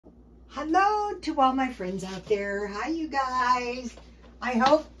Hello to all my friends out there. Hi, you guys. I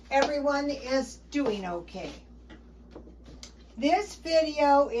hope everyone is doing okay. This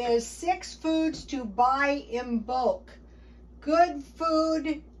video is 6 foods to buy in bulk. Good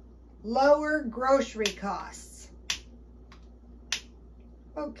food, lower grocery costs.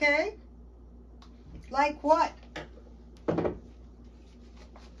 Okay. Like what?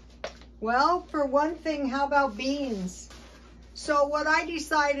 Well, for one thing, how about beans? So what I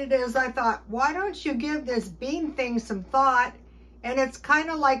decided is I thought, why don't you give this bean thing some thought? And it's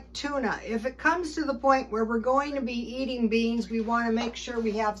kind of like tuna. If it comes to the point where we're going to be eating beans, we want to make sure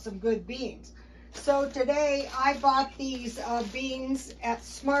we have some good beans. So today I bought these beans at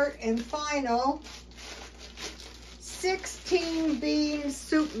Smart and Final. 16 bean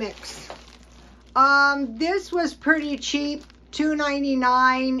soup mix. This was pretty cheap,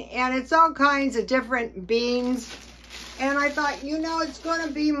 $2.99, and it's all kinds of different beans. And I thought, you know, it's going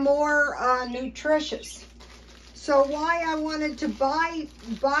to be more nutritious. So why I wanted to buy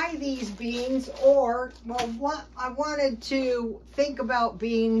these beans, or, well, what I wanted to think about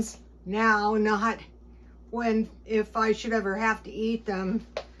beans now, not if I should ever have to eat them.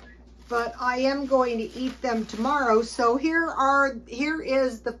 But I am going to eat them tomorrow. So here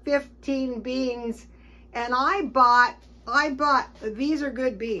is the 15 beans, and I bought, these are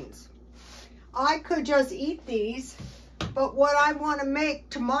good beans. I could just eat these. But what I want to make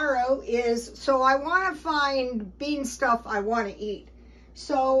tomorrow is, so I want to find bean stuff I want to eat.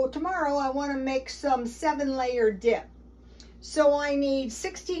 So tomorrow I want to make some 7-layer dip. So I need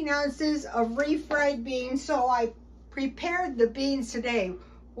 16 ounces of refried beans. So I prepared the beans today.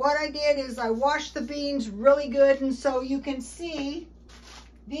 What I did is I washed the beans really good. And so you can see,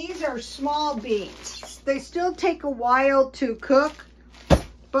 these are small beans. They still take a while to cook.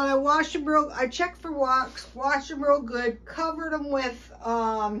 But I washed them I checked for washed them real good, covered them with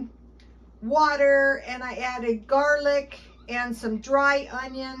water, and I added garlic and some dry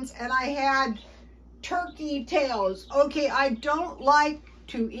onions, and I had turkey tails. Okay, I don't like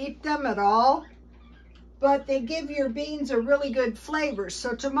to eat them at all, but they give your beans a really good flavor.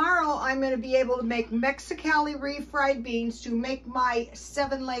 So tomorrow I'm going to be able to make Mexicali refried beans to make my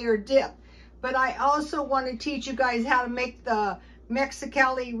 7-layer dip. But I also want to teach you guys how to make the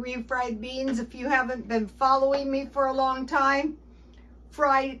Mexicali refried beans. If you haven't been following me for a long time,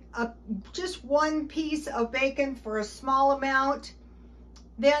 fry just 1 piece of bacon for a small amount,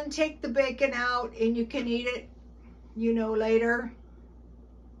 then take the bacon out and you can eat it, you know, later.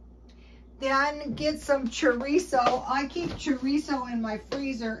 Then get some chorizo. I keep chorizo in my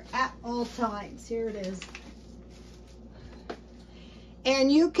freezer at all times. Here it is.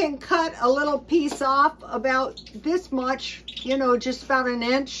 And you can cut a little piece off about this much, you know, just about an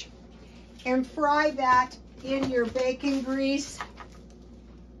inch, and fry that in your bacon grease.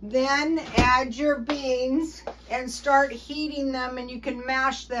 Then add your beans and start heating them, and you can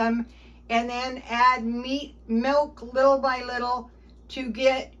mash them, and then add milk little by little to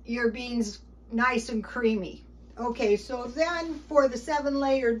get your beans nice and creamy. Okay, so then for the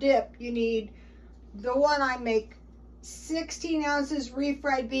 7-layer dip, you need the one I make, 16 ounces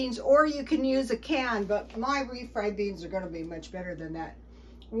refried beans, or you can use a can, but my refried beans are going to be much better than that.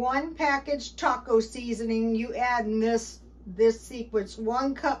 1 package taco seasoning, you add in this sequence.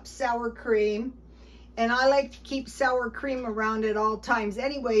 1 cup sour cream, and I like to keep sour cream around at all times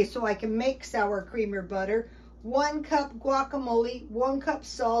anyway, so I can make sour cream or butter. 1 cup guacamole, 1 cup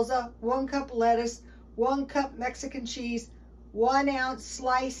salsa, 1 cup lettuce, 1 cup Mexican cheese, 1 ounce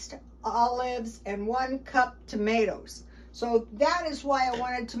sliced olives, and 1 cup tomatoes. So that is why I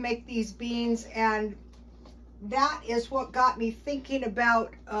wanted to make these beans, and that is what got me thinking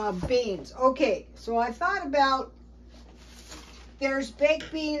about beans. Okay, so I thought about, there's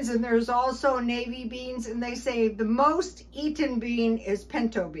baked beans and there's also navy beans, and they say the most eaten bean is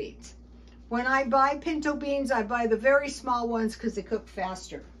pinto beans. When I buy pinto beans, I buy the very small ones because they cook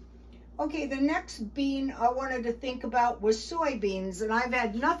faster. Okay, the next bean I wanted to think about was soybeans, and I've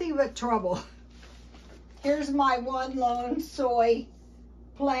had nothing but trouble. Here's my one lone soy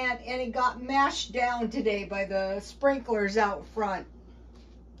plant, and it got mashed down today by the sprinklers out front.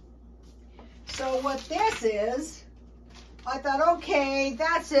 So what this is, I thought, okay,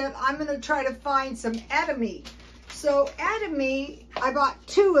 that's it. I'm going to try to find some edamame. So edamame, I bought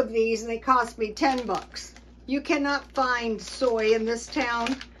 2 of these, and they cost me 10 bucks. You cannot find soy in this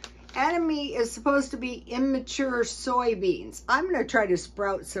town. Edamame is supposed to be immature soybeans. I'm going to try to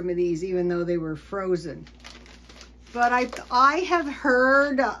sprout some of these even though they were frozen. But I have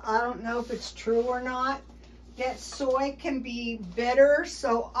heard, I don't know if it's true or not, that soy can be bitter.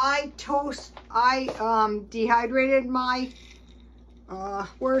 So I dehydrated my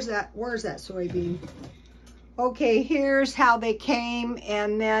Where's that soybean? Okay, here's how they came,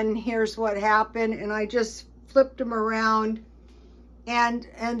 and then here's what happened, and I just flipped them around, and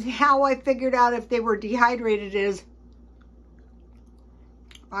how I figured out if they were dehydrated is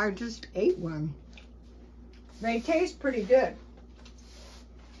I just ate one. They taste pretty good.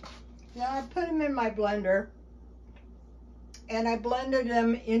 Now I put them in my blender, and I blended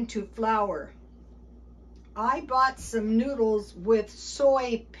them into flour. I bought some noodles with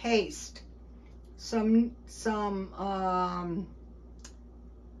soy paste, some ramen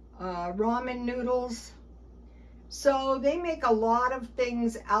noodles. So they make a lot of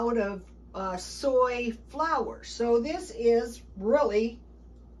things out of soy flour. So this is really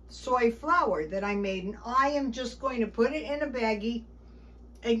soy flour that I made, and I am just going to put it in a baggie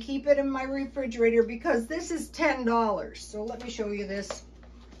and keep it in my refrigerator because this is $10. So let me show you this.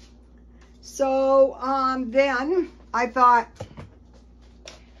 So then I thought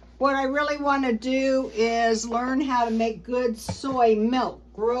what I really want to do is learn how to make good soy milk,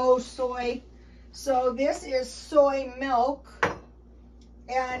 grow soy. So this is soy milk,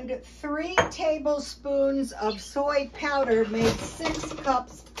 and 3 tablespoons of soy powder made 6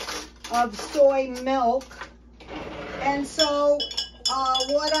 cups of soy milk. And so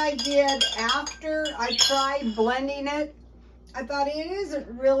what I did after I tried blending it, I thought it isn't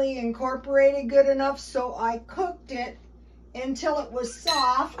really incorporated good enough, so I cooked it until it was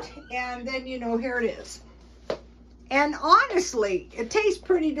soft, and then, you know, here it is. And honestly, it tastes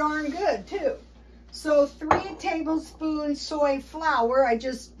pretty darn good too. So 3 tablespoons soy flour, I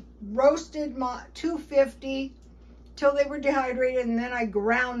just roasted my 250 till they were dehydrated, and then I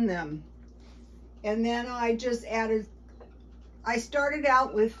ground them. And then I just added, I started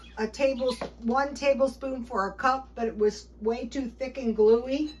out with 1 tablespoon for a cup, but it was way too thick and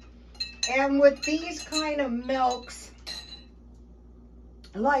gluey. And with these kind of milks,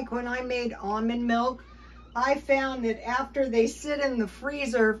 like when I made almond milk, I found that after they sit in the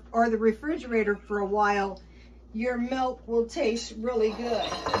freezer or the refrigerator for a while, your milk will taste really good.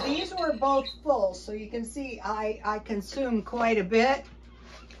 These were both full, so you can see I consumed quite a bit.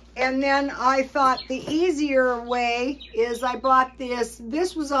 And then I thought the easier way is I bought this.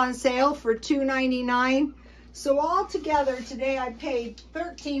 This was on sale for $2.99. So altogether today I paid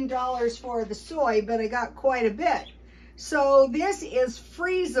 $13 for the soy, but I got quite a bit. So this is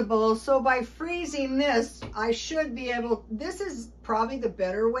freezable. So by freezing this, I should be able, this is probably the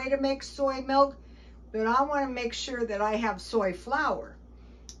better way to make soy milk, but I want to make sure that I have soy flour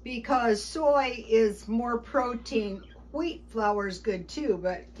because soy is more protein. Wheat flour is good too,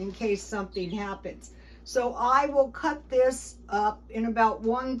 but in case something happens. So I will cut this up in about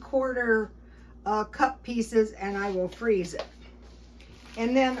 1/4 cup pieces, and I will freeze it.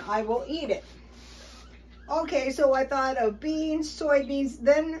 And then I will eat it. Okay, so I thought of beans, soybeans,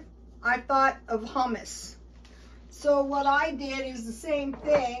 then I thought of hummus. So what I did is the same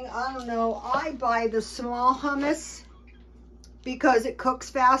thing. I don't know, I buy the small hummus because it cooks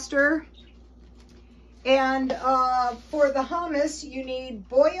faster. And for the hummus, you need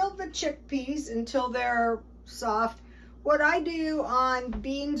boil the chickpeas until they're soft. What I do on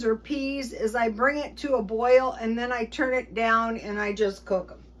beans or peas is I bring it to a boil and then I turn it down and I just cook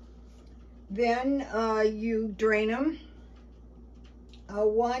them. Then you drain them.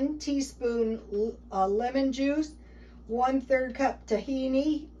 1 teaspoon lemon juice, 1/3 cup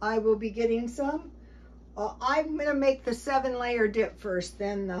tahini. I will be getting some. I'm gonna make the 7-layer dip first,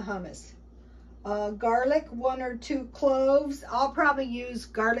 then the hummus. Garlic, 1 or 2 cloves. I'll probably use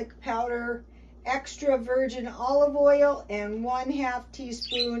garlic powder, extra virgin olive oil, and 1/2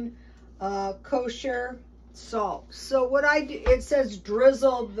 teaspoon kosher salt. So what I do, it says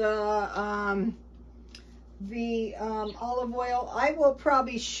drizzle the olive oil. I will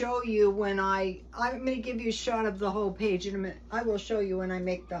probably show you when I'm going to give you a shot of the whole page in a minute. I will show you when I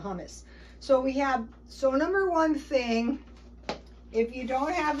make the hummus. So we have, so number 1 thing, if you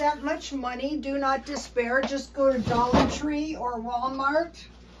don't have that much money, do not despair. Just go to Dollar Tree or Walmart.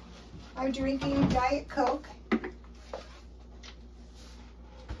 I'm drinking Diet Coke.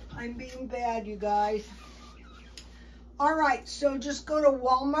 I'm being bad, you guys. All right, so just go to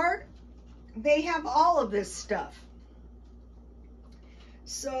Walmart. They have all of this stuff.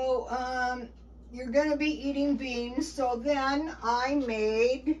 So you're going to be eating beans. So then I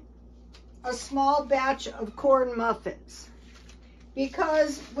made a small batch of corn muffins.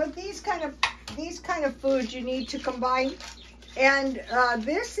 Because with these kind of foods, you need to combine. And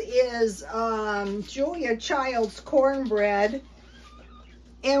this is Julia Child's cornbread.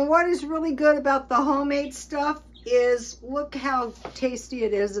 And what is really good about the homemade stuff is look how tasty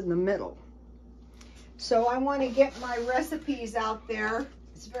it is in the middle. So I want to get my recipes out there.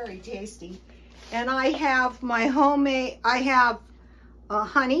 It's very tasty. And I have my homemade, I have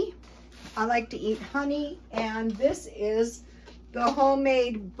honey. I like to eat honey. And this is the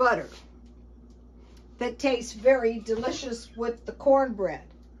homemade butter that tastes very delicious with the cornbread.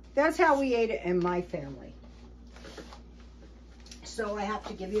 That's how we ate it in my family. So I have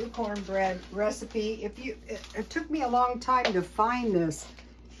to give you the cornbread recipe. It took me a long time to find this.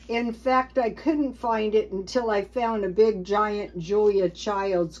 In fact, I couldn't find it until I found a big giant Julia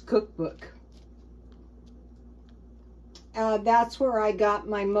Child's cookbook. That's where I got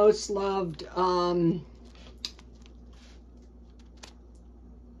my most loved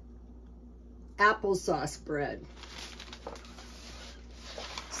applesauce bread.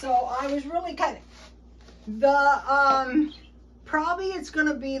 So I was really kind of, probably it's going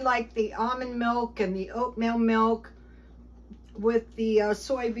to be like the almond milk and the oatmeal milk with the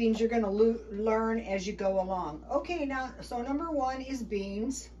soybeans. You're going to learn as you go along. Okay, now, so number 1 is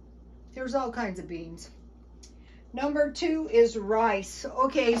beans. There's all kinds of beans. Number 2 is rice.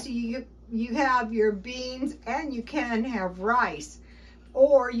 Okay, so you have your beans and you can have rice.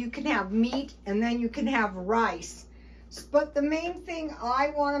 Or you can have meat and then you can have rice. But the main thing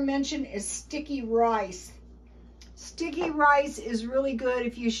I want to mention is sticky rice. Sticky rice is really good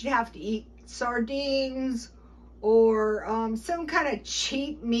if you should have to eat sardines or some kind of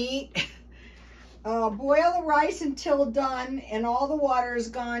cheap meat. Boil the rice until done and all the water is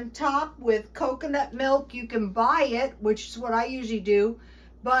gone. Top with coconut milk. You can buy it, which is what I usually do,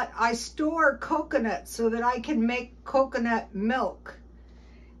 but I store coconut so that I can make coconut milk.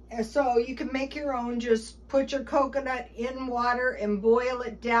 And so you can make your own. Just put your coconut in water and boil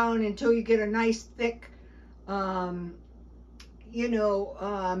it down until you get a nice thick milk,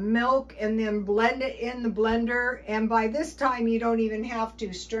 and then blend it in the blender. And by this time, you don't even have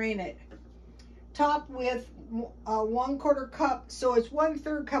to strain it. Top with 1/4 cup, so it's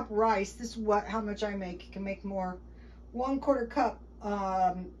 1/3 cup rice. This is how much I make. You can make more. 1/4 cup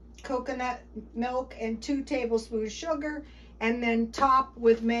coconut milk and 2 tablespoons sugar, and then top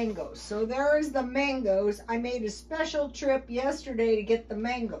with mangoes. So there's the mangoes. I made a special trip yesterday to get the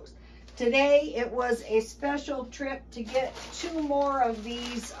mangoes. Today it was a special trip to get 2 more of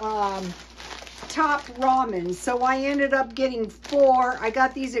these top ramen. So I ended up getting 4. I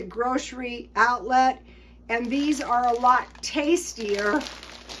got these at Grocery Outlet, and these are a lot tastier.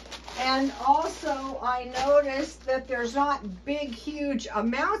 And also I noticed that there's not big, huge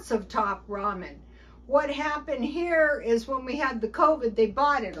amounts of top ramen. What happened here is when we had the COVID, they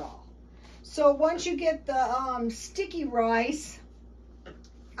bought it all. So once you get the sticky rice,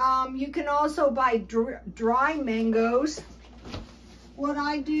 you can also buy dry mangoes. What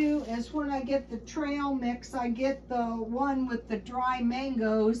I do is when I get the trail mix, I get the one with the dry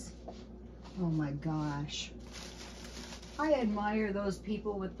mangoes. Oh my gosh. I admire those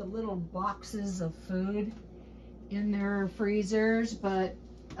people with the little boxes of food in their freezers, but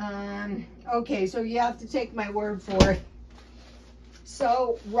okay, so you have to take my word for it.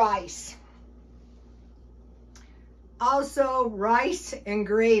 So rice. Also rice and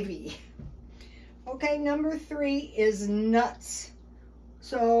gravy. Okay, number 3 is nuts.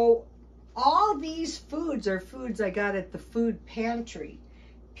 So all these foods are foods I got at the food pantry.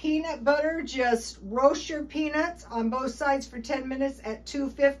 Peanut butter, just roast your peanuts on both sides for 10 minutes at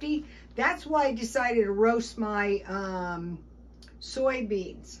 250. That's why I decided to roast my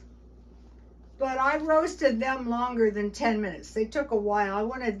soybeans. But I roasted them longer than 10 minutes. They took a while. I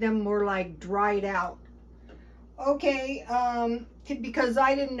wanted them more like dried out. Okay, because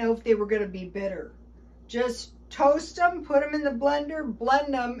I didn't know if they were going to be bitter. Just toast them, put them in the blender,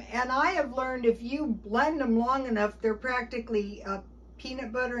 blend them, and I have learned if you blend them long enough, they're practically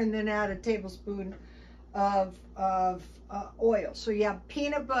peanut butter, and then add a tablespoon of oil. So you have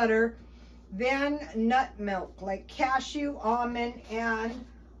peanut butter, then nut milk, like cashew, almond, and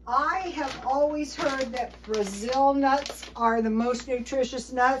I have always heard that Brazil nuts are the most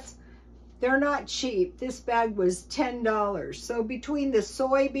nutritious nuts. They're not cheap. This bag was $10. So between the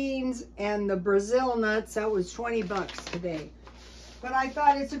soybeans and the Brazil nuts, that was 20 bucks today. But I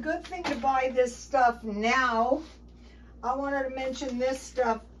thought it's a good thing to buy this stuff now. I wanted to mention this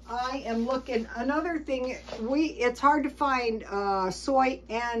stuff. I am looking, another thing, it's hard to find soy,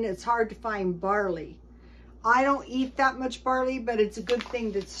 and it's hard to find barley. I don't eat that much barley, but it's a good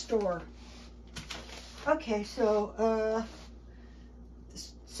thing to store. Okay, so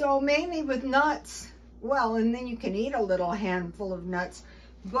mainly with nuts, well, and then you can eat a little handful of nuts,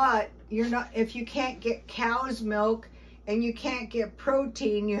 but you're not, if you can't get cow's milk and you can't get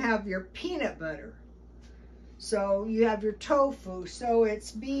protein, you have your peanut butter. So you have your tofu. So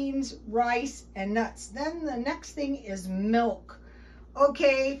it's beans, rice, and nuts. Then the next thing is milk.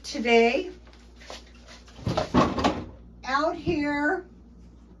 Okay, today, out here,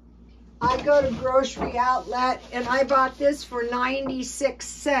 I go to Grocery Outlet and I bought this for 96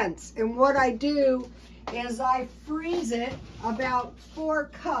 cents. And what I do is I freeze it about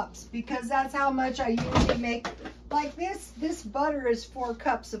 4 cups because that's how much I usually make. Like this butter is 4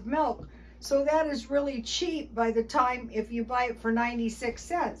 cups of milk. So that is really cheap by the time if you buy it for 96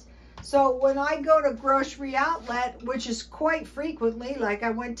 cents. So when I go to Grocery Outlet, which is quite frequently, like I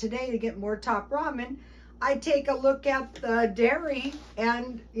went today to get more top ramen, I take a look at the dairy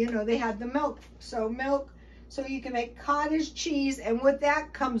and, you know, they had the milk. So milk, so you can make cottage cheese, and with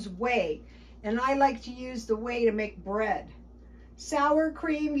that comes whey. And I like to use the whey to make bread. Sour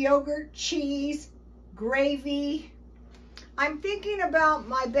cream, yogurt, cheese, gravy. I'm thinking about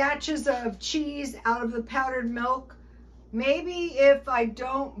my batches of cheese out of the powdered milk. Maybe if I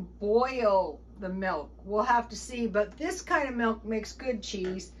don't boil the milk, we'll have to see. But this kind of milk makes good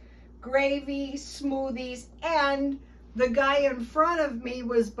cheese. Gravy, smoothies, and the guy in front of me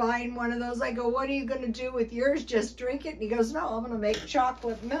was buying one of those. I go, what are you going to do with yours? Just drink it? And he goes, no, I'm going to make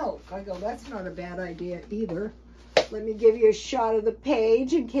chocolate milk. I go, that's not a bad idea either. Let me give you a shot of the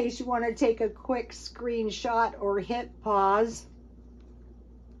page in case you want to take a quick screenshot or hit pause.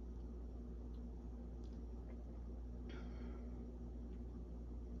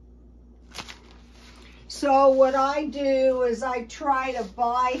 So what I do is I try to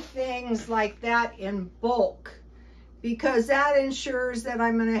buy things like that in bulk because that ensures that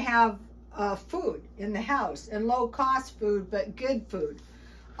I'm going to have food in the house, and low cost food, but good food.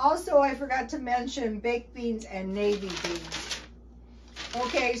 Also, I forgot to mention baked beans and navy beans.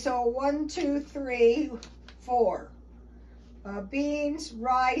 Okay, so 1, 2, 3, 4. Beans,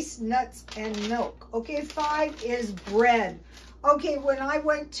 rice, nuts, and milk. Okay, 5 is bread. Okay, when I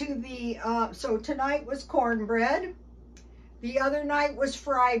went to the, so tonight was cornbread. The other night was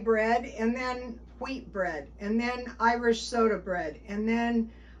fry bread, and then wheat bread, and then Irish soda bread, and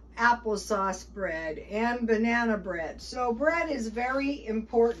then applesauce bread, and banana bread. So bread is very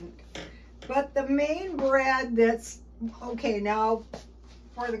important. But the main bread that's, okay, now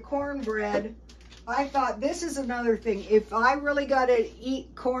for the cornbread, I thought this is another thing. If I really got to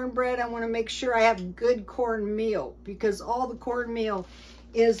eat cornbread, I want to make sure I have good cornmeal because all the cornmeal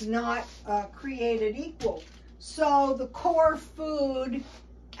is not created equal. So the core food,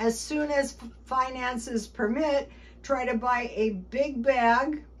 as soon as finances permit, try to buy a big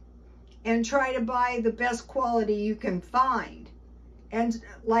bag and try to buy the best quality you can find. And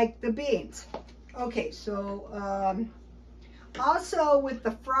like the beans. Okay, so also with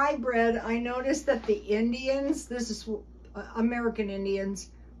the fry bread, I noticed that the Indians, this is American Indians,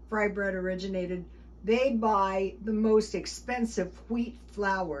 fry bread originated, they buy the most expensive wheat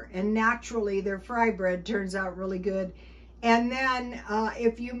flour, and naturally their fry bread turns out really good. And then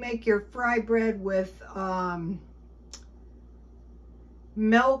if you make your fry bread with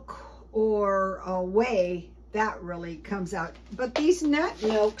milk or whey, that really comes out. But these nut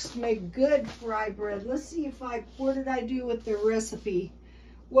milks make good fry bread. Let's see if what did I do with the recipe?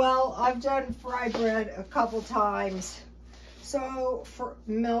 Well, I've done fry bread a couple times. So for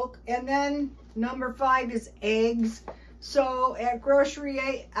milk, and then number 5 is eggs. So at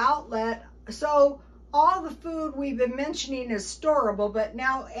Grocery Outlet, so all the food we've been mentioning is storable, but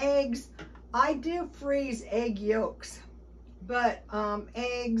now eggs, I do freeze egg yolks, but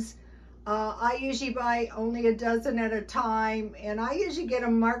eggs, I usually buy only a dozen at a time, and I usually get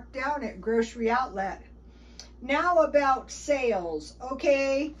them marked down at Grocery Outlet. Now about sales.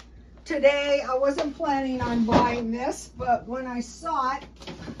 Okay, today I wasn't planning on buying this, but when I saw it,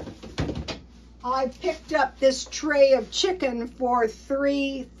 I picked up this tray of chicken for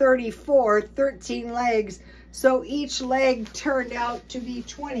 $3.34, 13 legs. So each leg turned out to be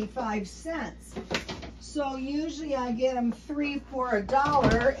 25 cents. So usually I get them 3 for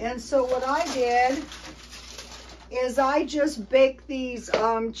 $1. And so what I did is I just baked these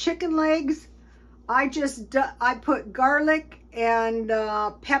chicken legs. I put garlic and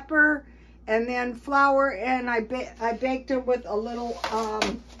pepper and then flour, and I baked them with a little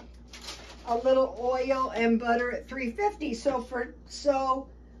oil and butter at 350. So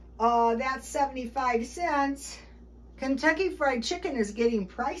that's 75 cents. Kentucky Fried Chicken is getting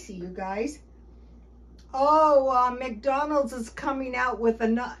pricey, you guys. Oh, McDonald's is coming out with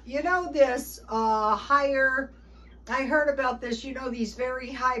this higher, I heard about this, these very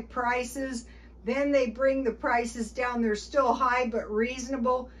high prices. Then they bring the prices down. They're still high, but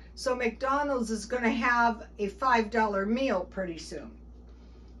reasonable. So McDonald's is going to have a $5 meal pretty soon.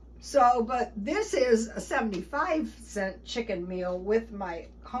 So, but this is a 75-cent chicken meal with my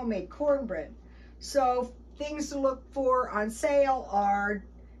homemade cornbread. So things to look for on sale are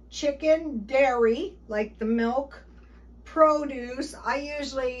chicken, dairy, like the milk, produce. I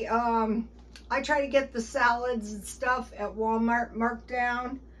usually, I try to get the salads and stuff at Walmart marked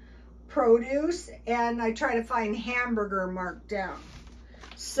down, produce, and I try to find hamburger marked down.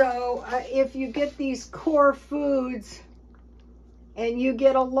 So if you get these core foods and you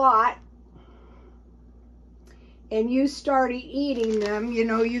get a lot and you start eating them, you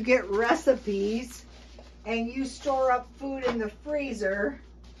know, you get recipes and you store up food in the freezer.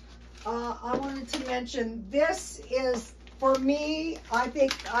 I wanted to mention this is, for me, I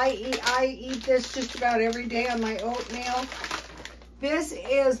think I eat this just about every day on my oatmeal. This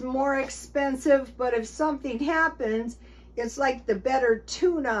is more expensive, but if something happens, it's like the better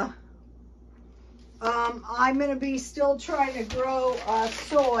tuna. I'm going to be still trying to grow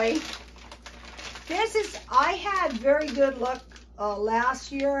soy. This is, I had very good luck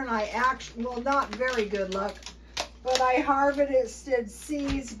last year, and I actually, well, not very good luck, but I harvested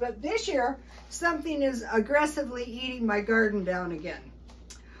seeds. But this year, something is aggressively eating my garden down again.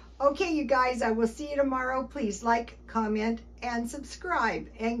 Okay, you guys, I will see you tomorrow. Please like, comment, and subscribe.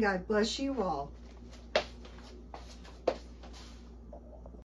 And God bless you all.